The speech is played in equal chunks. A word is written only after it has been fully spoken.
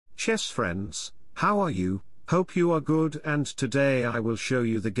chess friends, how are you? Hope you are good, and today I will show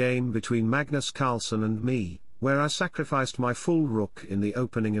you the game between Magnus Carlsen and me, where I sacrificed my full rook in the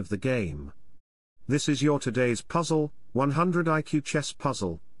opening of the game. This is your today's puzzle, 100 IQ chess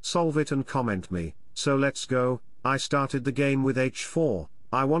puzzle. Solve it and comment me. So let's go. I started the game with h4,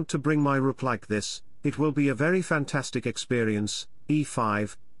 I want to bring my rook like this, it will be a very fantastic experience.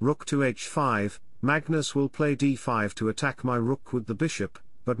 e5, rook to h5, Magnus will play d5 to attack my rook with the bishop,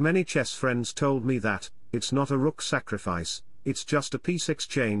 but many chess friends told me that, it's not a rook sacrifice, it's just a piece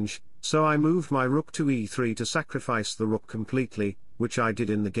exchange, so I moved my rook to e3 to sacrifice the rook completely, which I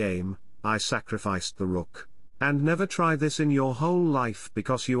did in the game. I sacrificed the rook. And never try this in your whole life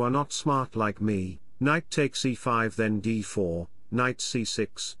because you are not smart like me. Knight takes e5 then d4, knight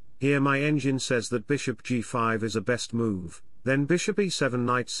c6, here my engine says that bishop g5 is a best move, then bishop e7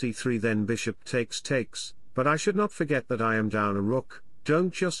 knight c3 then bishop takes, but I should not forget that I am down a rook.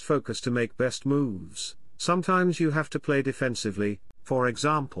 Don't just focus to make best moves, sometimes you have to play defensively. For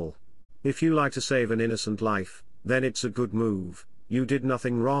example, if you like to save an innocent life, then it's a good move, you did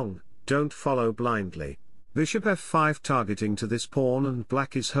nothing wrong, don't follow blindly. Bishop f5 targeting to this pawn, and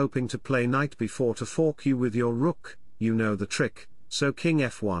black is hoping to play knight b4 to fork you with your rook, you know the trick, so king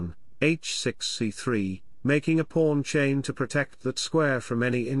f1, h6 c3, making a pawn chain to protect that square from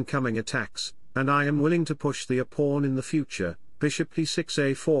any incoming attacks, and I am willing to push the pawn in the future. Bishop d6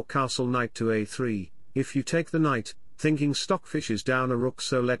 a4 castle knight to a3, if you take the knight, thinking Stockfish is down a rook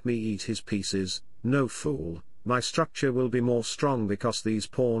so let me eat his pieces, no fool, my structure will be more strong because these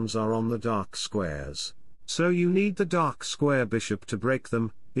pawns are on the dark squares. So you need the dark square bishop to break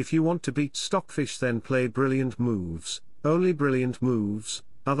them. If you want to beat Stockfish then play brilliant moves, only brilliant moves,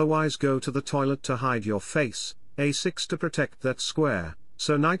 otherwise go to the toilet to hide your face. a6 to protect that square,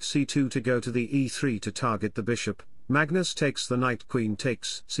 so knight c2 to go to the e3 to target the bishop. Magnus takes the knight, queen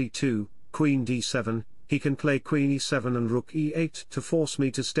takes c2, queen d7, he can play queen e7 and rook e8 to force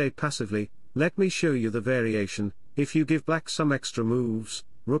me to stay passively. Let me show you the variation. If you give black some extra moves,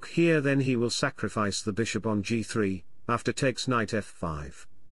 rook here, then he will sacrifice the bishop on g3, after takes knight f5.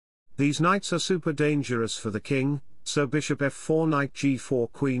 These knights are super dangerous for the king, so bishop f4 knight g4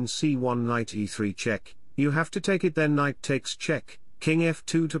 queen c1 knight e3 check, you have to take it then knight takes check, king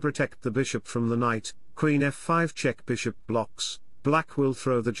f2 to protect the bishop from the knight, queen f5 check bishop blocks, black will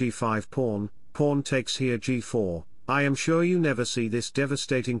throw the g5 pawn, pawn takes here g4, I am sure you never see this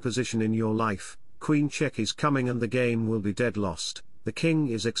devastating position in your life, queen check is coming and the game will be dead lost. The king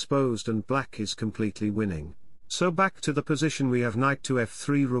is exposed and black is completely winning. So back to the position we have knight to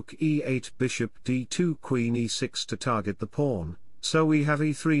f3 rook e8 bishop d2 queen e6 to target the pawn, so we have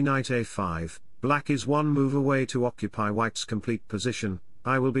e3 knight a5, black is one move away to occupy white's complete position.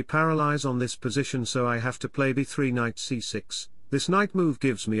 I will be paralyzed on this position so I have to play b3 knight c6, this knight move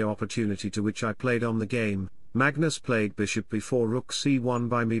gives me an opportunity to which I played on the game. Magnus played bishop before rook c1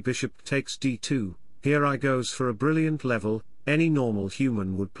 by me bishop takes d2, here I goes for a brilliant level. Any normal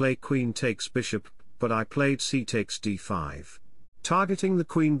human would play queen takes bishop, but I played c takes d5. Targeting the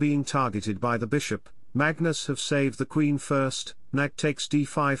queen being targeted by the bishop, Magnus have saved the queen first, knight takes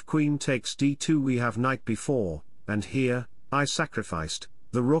d5 queen takes d2 we have knight b4, and here, I sacrificed,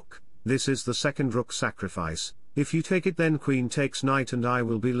 the rook, this is the second rook sacrifice, if you take it then queen takes knight and I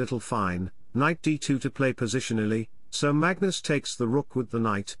will be little fine, knight d2 to play positionally, so Magnus takes the rook with the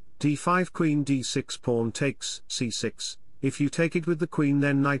knight, d5 queen d6 pawn takes c6. If you take it with the queen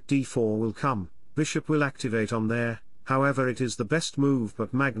then knight d4 will come, bishop will activate on there, however it is the best move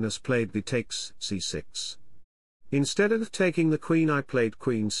but Magnus played b takes c6. Instead of taking the queen I played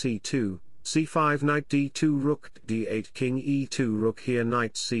queen c2, c5 knight d2 rook d8 king e2 rook here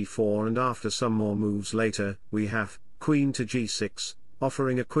knight c4 and after some more moves later, we have, queen to g6,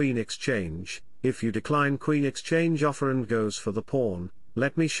 offering a queen exchange. If you decline queen exchange offer and goes for the pawn,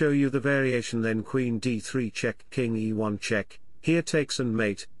 let me show you the variation then queen d3 check king e1 check, here takes and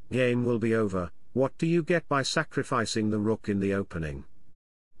mate, game will be over. What do you get by sacrificing the rook in the opening?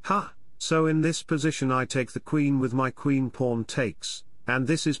 Ha! So in this position I take the queen with my queen pawn takes, and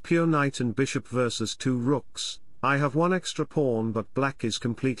this is pure knight and bishop versus two rooks. I have one extra pawn but black is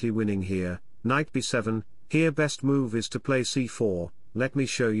completely winning here, knight b7, here best move is to play c4, let me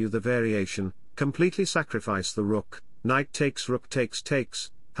show you the variation, completely sacrifice the rook. Knight takes rook takes,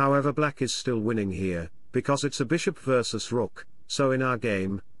 however black is still winning here, because it's a bishop versus rook, so in our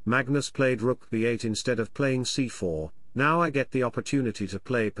game, Magnus played rook b8 instead of playing c4, now I get the opportunity to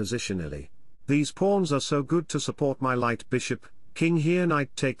play positionally. These pawns are so good to support my light bishop, king here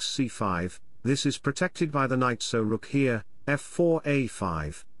knight takes c5, this is protected by the knight so rook here, f4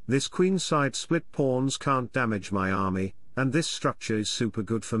 a5, this queenside split pawns can't damage my army, and this structure is super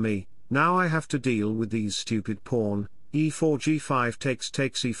good for me. Now I have to deal with these stupid pawn, e4 g5 takes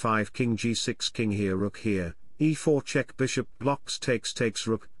e5 king g6 king here rook here, e4 check bishop blocks takes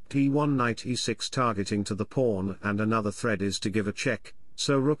rook, d1 knight e6 targeting to the pawn, and another thread is to give a check,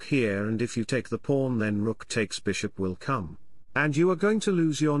 so rook here, and if you take the pawn then rook takes bishop will come. And you are going to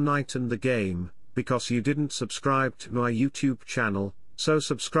lose your knight and the game, because you didn't subscribe to my YouTube channel. So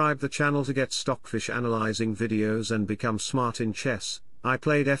subscribe the channel to get Stockfish analyzing videos and become smart in chess. I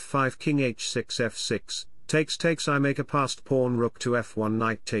played f5 king h6 f6, takes I make a passed pawn rook to f1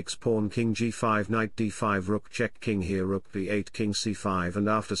 knight takes pawn king g5 knight d5 rook check king here rook b8 king c5, and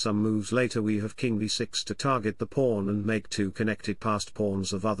after some moves later we have king b6 to target the pawn and make two connected passed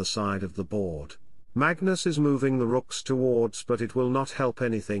pawns of other side of the board. Magnus is moving the rooks towards, but it will not help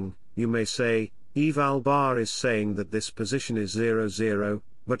anything. You may say, Eval Bar is saying that this position is 0-0,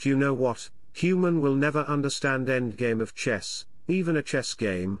 but you know what, human will never understand endgame of chess, even a chess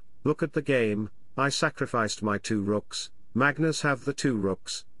game. Look at the game, I sacrificed my two rooks, Magnus have the two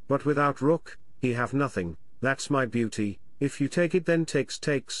rooks, but without rook, he have nothing. That's my beauty. If you take it then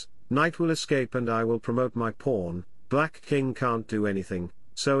takes, knight will escape and I will promote my pawn, black king can't do anything,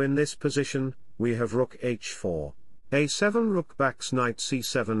 so in this position, we have rook h4, a7 rook backs knight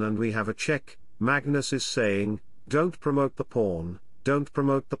c7 and we have a check. Magnus is saying, don't promote the pawn, don't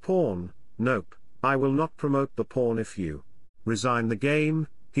promote the pawn. Nope, I will not promote the pawn if you resign the game.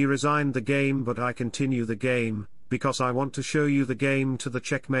 He resigned the game, but I continue the game, because I want to show you the game to the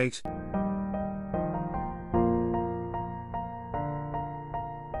checkmate.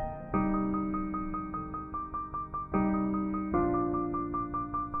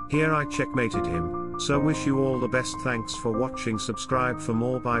 Here I checkmated him, so wish you all the best. Thanks for watching, subscribe for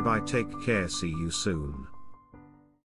more, bye bye, take care, see you soon.